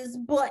choices,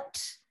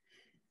 but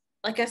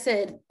like I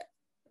said,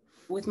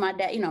 with my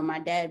dad, my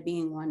dad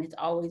being one, it's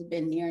always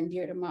been near and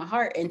dear to my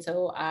heart. And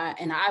so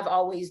I've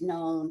always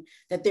known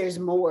that there's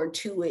more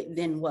to it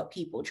than what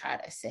people try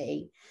to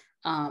say.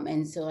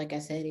 And so, like I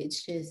said,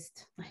 it's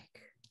just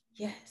like,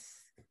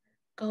 yes,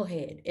 go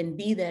ahead and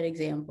be that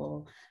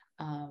example.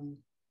 On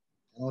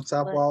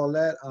top of all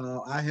that,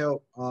 I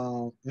help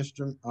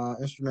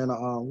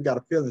instrumental. We got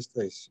a filling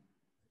station,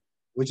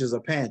 which is a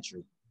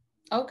pantry.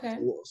 Okay.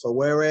 So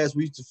whereas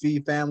we used to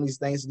feed families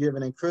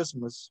Thanksgiving and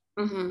Christmas,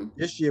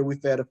 this year we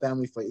fed a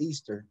family for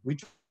Easter. We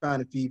trying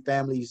to feed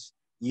families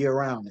year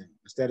round now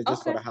instead of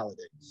just for the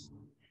holidays.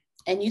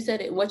 And you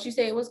said what you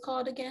say it was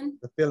called again?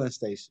 The filling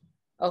station.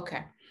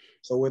 Okay.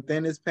 So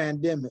within this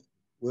pandemic,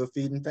 we're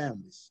feeding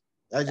families.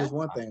 That's just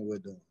one thing we're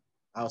doing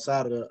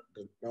outside of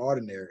the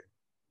ordinary.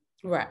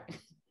 Right.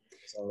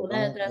 So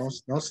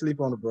don't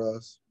sleep on the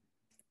bros.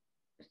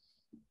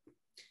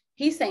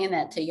 He's saying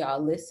that to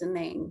y'all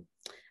listening.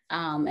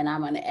 And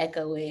I'm going to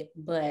echo it,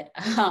 but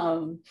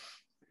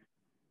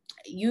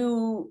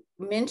you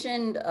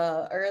mentioned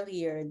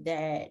earlier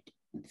that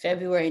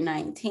February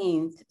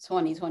 19th,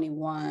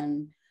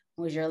 2021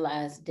 was your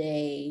last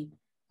day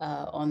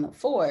on the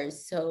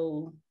force.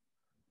 So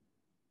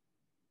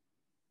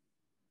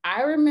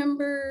I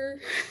remember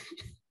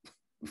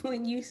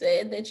when you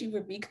said that you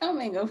were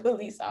becoming a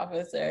police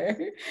officer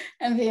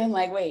and being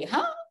like, wait,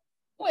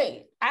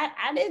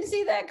 I didn't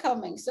see that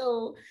coming.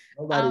 So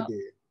nobody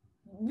did.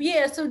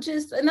 Yeah, so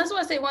and that's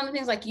why I say one of the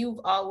things, like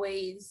you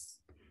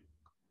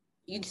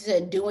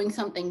said doing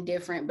something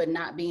different, but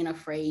not being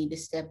afraid to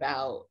step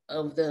out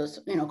of the,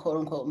 quote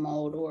unquote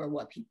mold or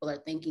what people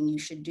are thinking you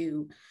should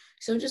do.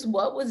 So just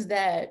what was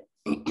that,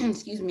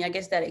 excuse me, I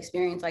guess that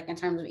experience like in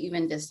terms of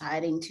even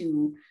deciding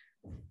to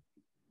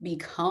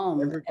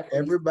become every.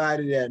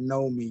 Everybody that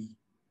know me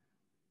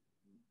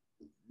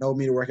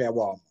to work at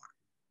Walmart.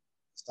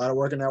 Started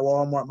working at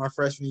Walmart my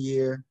freshman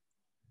year.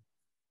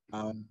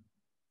 Um,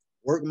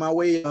 Worked my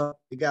way up.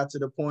 It got to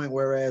the point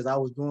whereas I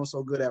was doing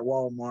so good at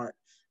Walmart,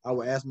 I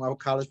would ask my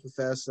college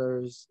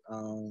professors,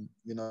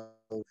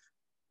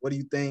 what do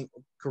you think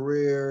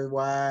career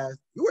wise?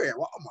 You were at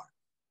Walmart,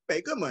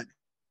 pay good money.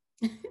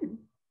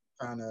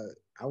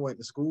 I went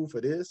to school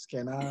for this.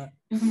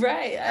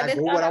 Right. I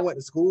go what I went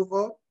to school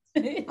for?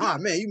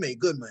 Man, you make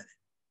good money.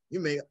 You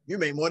make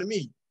more than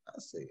me. I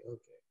say,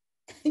 okay.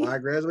 So I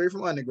graduated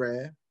from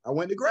undergrad. I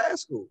went to grad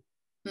school.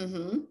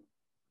 Mm-hmm.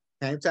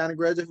 Came time to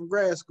graduate from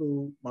grad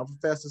school, my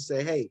professor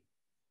said, hey,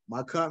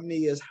 my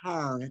company is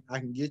hiring. I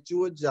can get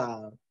you a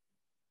job.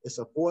 It's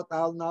a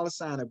 $4,000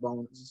 signing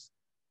bonus.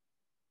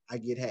 I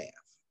get half.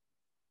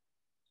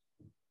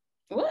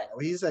 What?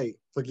 He say,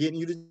 for getting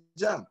you the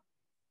job.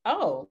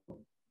 Oh,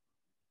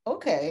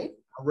 okay.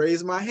 I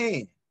raised my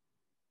hand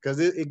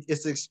because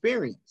it's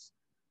experience.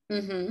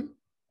 Mm-hmm.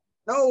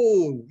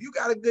 No, you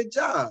got a good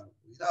job.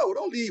 No,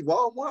 don't leave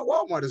Walmart.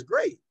 Walmart is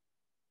great.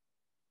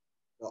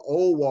 The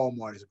old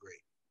Walmart is great.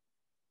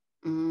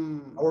 I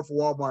worked for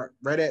Walmart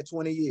right at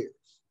 20 years.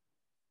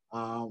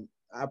 I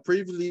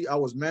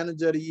was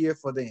manager of the year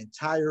for the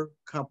entire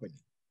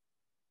company.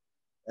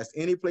 That's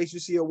any place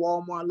you see a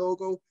Walmart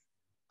logo,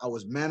 I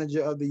was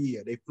manager of the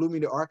year. They flew me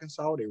to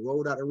Arkansas. They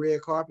rolled out the red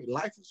carpet.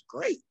 Life was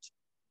great.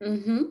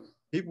 Mm-hmm.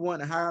 People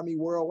wanted to hire me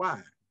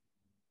worldwide.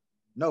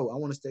 No, I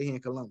want to stay here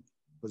in Columbia.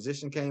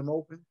 Position came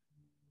open.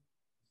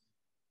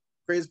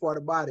 Crazy part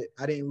about it,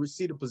 I didn't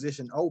see the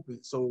position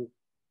open. So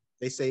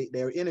they say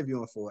they were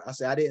interviewing for it. I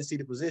said, I didn't see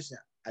the position.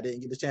 I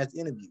didn't get the chance to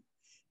interview.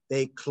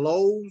 They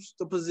closed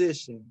the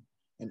position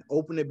and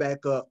opened it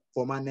back up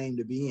for my name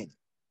to be in it.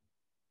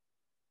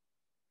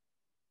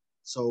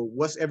 So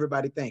what's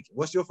everybody thinking?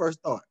 What's your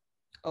first thought?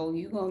 Oh,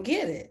 you gonna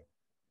get it.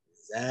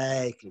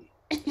 Exactly.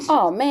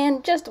 Oh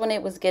man, just when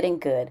it was getting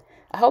good.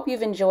 I hope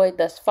you've enjoyed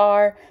thus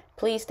far.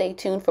 Please stay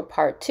tuned for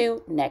part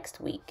 2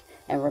 next week.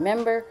 And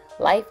remember,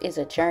 life is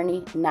a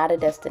journey, not a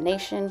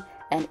destination.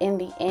 And in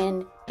the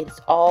end, it's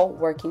all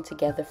working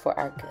together for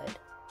our good.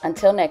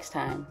 Until next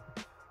time.